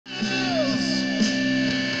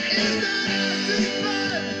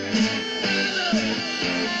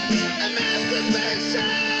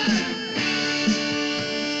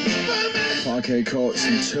UK caught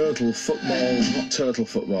some turtle football. Not turtle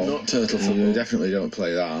football. Not turtle football. You definitely don't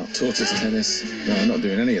play that. Tortoise tennis. No, I'm not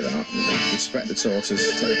doing any of that. Respect the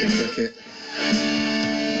tortoise. Turtle cricket.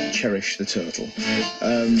 Cherish the turtle.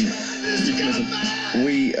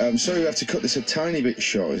 Sorry we have to cut this a tiny bit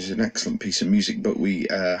short. It's an excellent piece of music, but we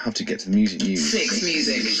have to get to the music news. Six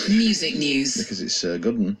music news. Because it's a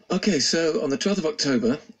good one. Okay, so on the 12th of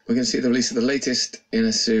October, we're going to see the release of the latest in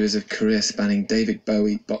a series of career-spanning David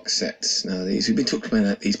Bowie box sets. Now, we've been talking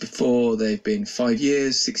about these before. They've been 5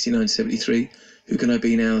 years, 69 to 73. Who Can I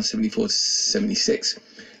Be Now, 74 to 76.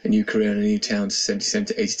 A New Career in a New Town, 77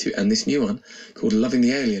 to 82. And this new one, called Loving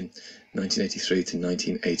the Alien, 1983 to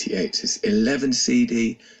 1988. It's 11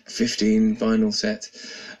 CD, 15 vinyl set.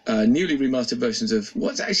 Newly remastered versions of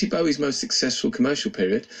what's actually Bowie's most successful commercial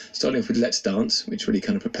period, starting off with Let's Dance, which really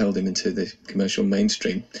kind of propelled him into the commercial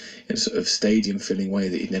mainstream in a sort of stadium-filling way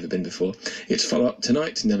that he'd never been before. Its follow-up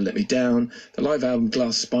Tonight, Never Let Me Down, the live album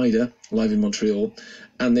Glass Spider, live in Montreal,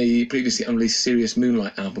 and the previously unreleased Serious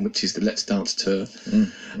Moonlight album, which is the Let's Dance tour.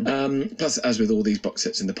 Plus, as with all these box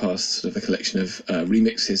sets in the past, sort of a collection of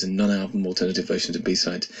remixes and non-album alternative versions of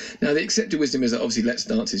B-sides. Now, the accepted wisdom is that obviously Let's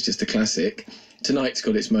Dance is just a classic. Tonight's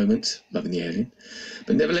got its moments, Loving the Alien.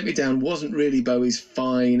 But Never Let Me Down wasn't really Bowie's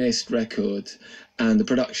finest record, and the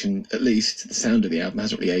production, at least, the sound of the album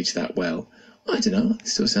hasn't really aged that well. I don't know, it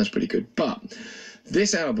still sounds pretty good. But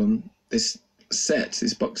this album, this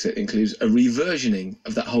box set includes a reversioning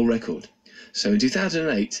of that whole record. So in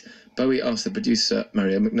 2008, Bowie asked the producer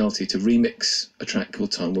Mario McNulty to remix a track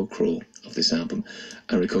called Time Will Crawl of this album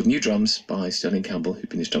and record new drums by Sterling Campbell, who'd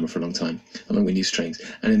been his drummer for a long time, along with new strings.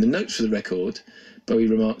 And in the notes for the record, Bowie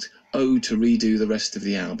remarked, "Oh, to redo the rest of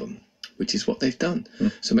the album," which is what they've done.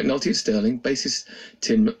 So McNulty and Sterling, bassist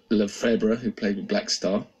Tim Lefebvre, who played with Black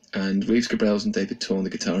Star, and Reeves Gabrels and David Torn, the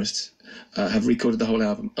guitarists, have recorded the whole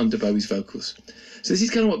album under Bowie's vocals. So this is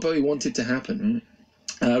kind of what Bowie wanted to happen.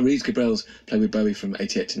 Reeves Gabrels played with Bowie from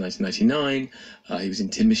 88 to 1999. He was in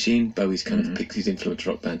Tin Machine, Bowie's kind of Pixies influenced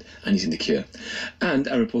rock band, and he's in The Cure. And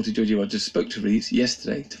our reporter Georgie Rogers spoke to Reeves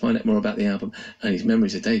yesterday to find out more about the album and his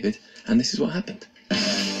memories of David, and this is what happened.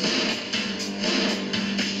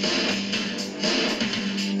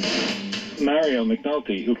 Mario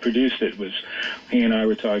McNulty, who produced it, he and I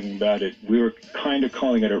were talking about it. We were kind of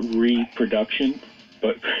calling it a reproduction,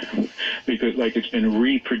 but because like it's been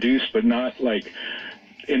reproduced, but not like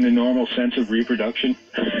in the normal sense of reproduction.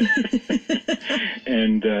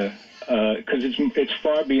 And because it's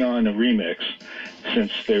far beyond a remix,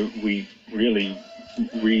 since we really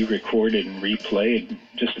re-recorded and replayed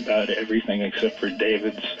just about everything except for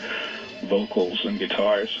David's vocals and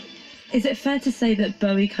guitars. Is it fair to say that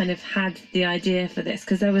Bowie kind of had the idea for this?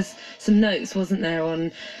 Because there was some notes, wasn't there,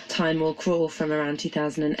 on Time Will Crawl from around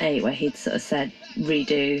 2008, where he'd sort of said,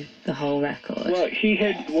 redo the whole record. Well, he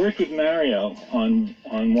had worked with Mario on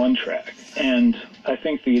one track, and I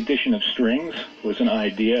think the addition of strings was an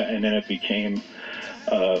idea, and then it became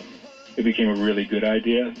a really good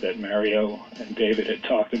idea that Mario and David had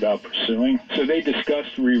talked about pursuing. So they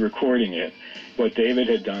discussed re-recording it. What David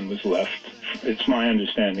had done was left. It's my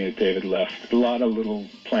understanding that David left a lot of little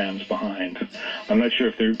plans behind. I'm not sure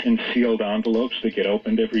if they're in sealed envelopes that get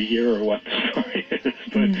opened every year or what the story is,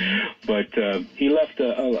 but he left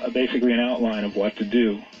basically an outline of what to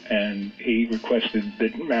do, and he requested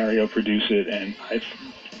that Mario produce it, and I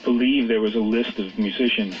believe there was a list of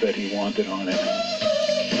musicians that he wanted on it.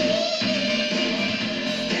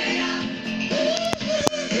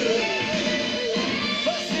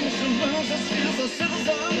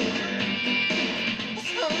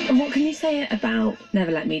 And what can you say about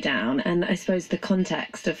Never Let Me Down, and I suppose the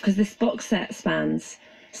context of, because this box set spans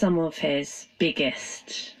some of his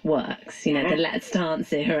biggest works, you know, the Let's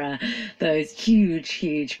Dance era, those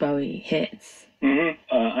huge Bowie hits.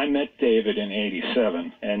 I met David in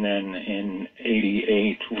 87, and then in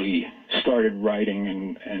 88 we started writing,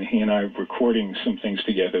 and he and I recording some things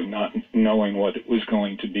together, not knowing what it was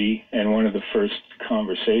going to be. And one of the first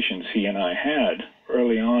conversations he and I had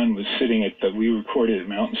early on was sitting we recorded at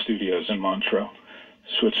Mountain Studios in Montreux,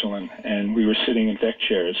 Switzerland, and we were sitting in deck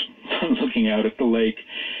chairs looking out at the lake,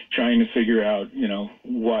 trying to figure out, you know,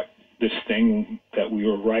 what this thing that we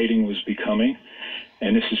were writing was becoming.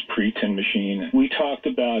 And this is pre-Tin Machine. We talked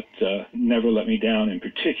about Never Let Me Down in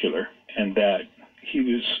particular, and that he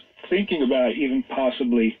was thinking about even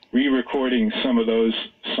possibly re-recording some of those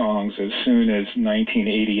songs as soon as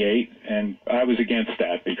 1988, and I was against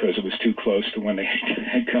that because it was too close to when they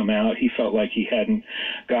had come out. He felt like he hadn't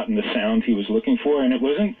gotten the sound he was looking for, and it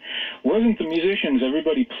wasn't the musicians.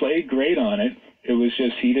 Everybody played great on it. It was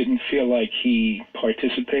just he didn't feel like he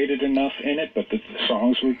participated enough in it, but the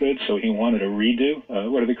songs were good, so he wanted a redo.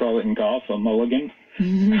 What do they call it in golf? A mulligan.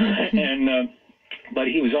 And but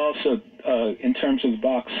he was also, in terms of the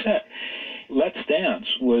box set, Let's Dance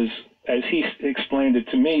was, as he explained it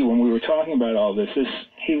to me when we were talking about all this,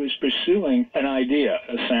 he was pursuing an idea,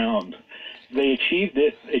 a sound. They achieved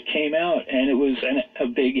it, it came out, and it was a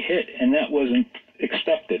big hit, and that wasn't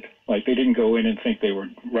expected. Like, they didn't go in and think they were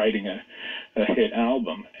writing a hit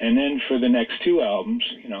album. And then for the next two albums,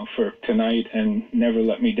 you know, for Tonight and Never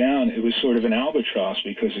Let Me Down, it was sort of an albatross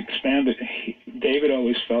because David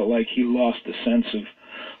always felt like he lost the sense of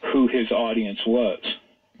who his audience was.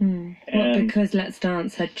 What, because Let's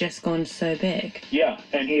Dance had just gone so big? Yeah,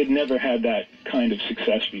 and he had never had that kind of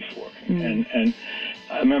success before. And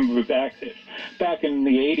I remember back in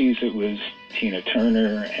the 80s, it was Tina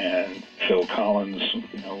Turner and Phil Collins,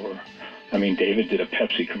 you know, David did a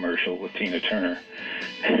Pepsi commercial with Tina Turner,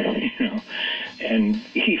 you know, and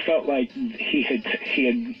he felt like he had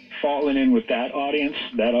fallen in with that audience.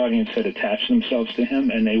 That audience had attached themselves to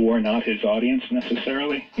him, and they were not his audience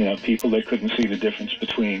necessarily. You know, people that couldn't see the difference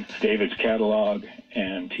between David's catalog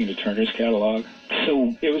and Tina Turner's catalog.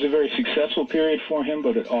 So it was a very successful period for him,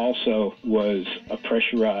 but it also was a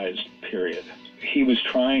pressurized period. He was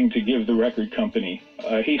trying to give the record company,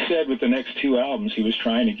 he said with the next two albums, he was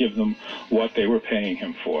trying to give them what they were paying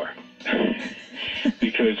him for.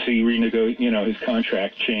 Because he renegotiated, you know, his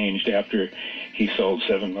contract changed after he sold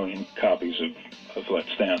 7 million copies of Let's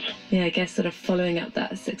Dance. Yeah, I guess sort of following up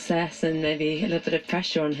that success and maybe a little bit of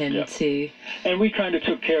pressure on him to... And we kind of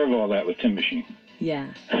took care of all that with Tin Machine. Yeah.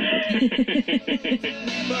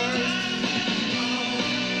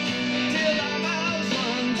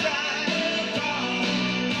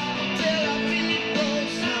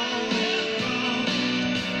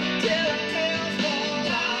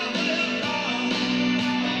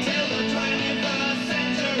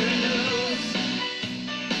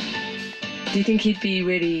 Do you think he'd be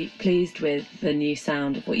really pleased with the new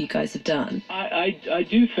sound of what you guys have done? I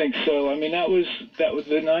do think so. I mean, that was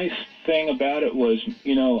the nice thing about it was,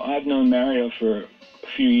 you know, I've known Mario for a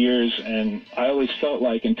few years, and I always felt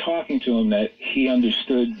like in talking to him that he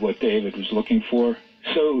understood what David was looking for.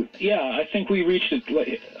 So, yeah, I think we reached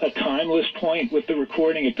a timeless point with the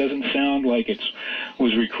recording. It doesn't sound like it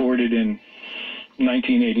was recorded in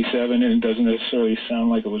 1987, and it doesn't necessarily sound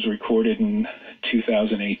like it was recorded in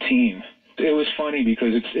 2018. It was funny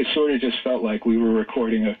because it sort of just felt like we were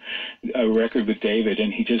recording a record with David,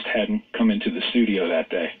 and he just hadn't come into the studio that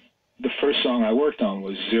day. The first song I worked on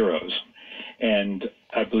was Zeros, and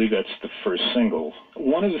I believe that's the first single.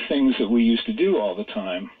 One of the things that we used to do all the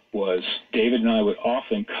time was David and I would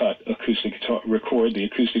often record the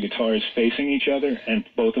acoustic guitars facing each other and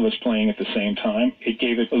both of us playing at the same time. It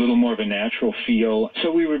gave it a little more of a natural feel.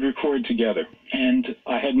 So we would record together. And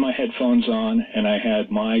I had my headphones on, and I had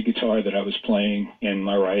my guitar that I was playing in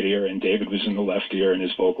my right ear, and David was in the left ear, and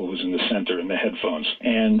his vocal was in the center in the headphones.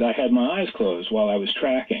 And I had my eyes closed while I was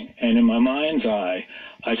tracking. And in my mind's eye,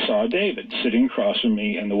 I saw David sitting across from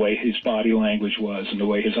me, and the way his body language was and the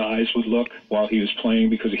way his eyes would look while he was playing,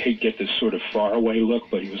 because he'd get this sort of faraway look,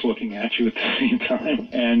 but he was looking at you at the same time.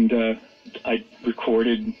 And I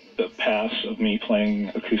recorded the pass of me playing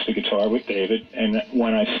acoustic guitar with David, and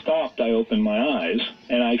when I stopped, I opened my eyes,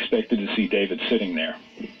 and I expected to see David sitting there.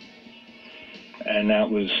 And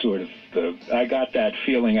that was sort of I got that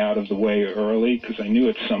feeling out of the way early, because I knew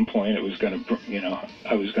at some point it was going to, you know,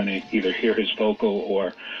 I was going to either hear his vocal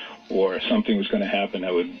or something was going to happen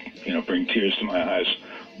that would, you know, bring tears to my eyes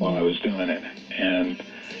while I was doing it. And,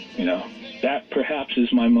 you know, that perhaps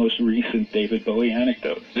is my most recent David Bowie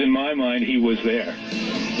anecdote. In my mind, he was there.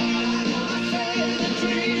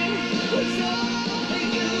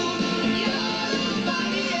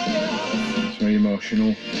 It's very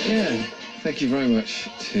emotional. Yeah. Thank you very much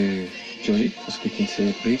to Georgie for speaking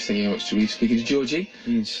to Reeves. Thank you very much to Reeves speaking to Georgie.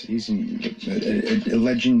 He's a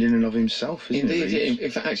legend in and of himself, isn't he? Indeed, yeah.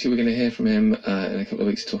 In fact, actually, we're going to hear from him in a couple of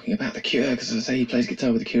weeks talking about The Cure, because as I say, he plays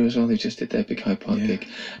guitar with The Cure as well. They just did their big Hyde Park gig,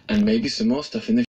 and maybe some more stuff in the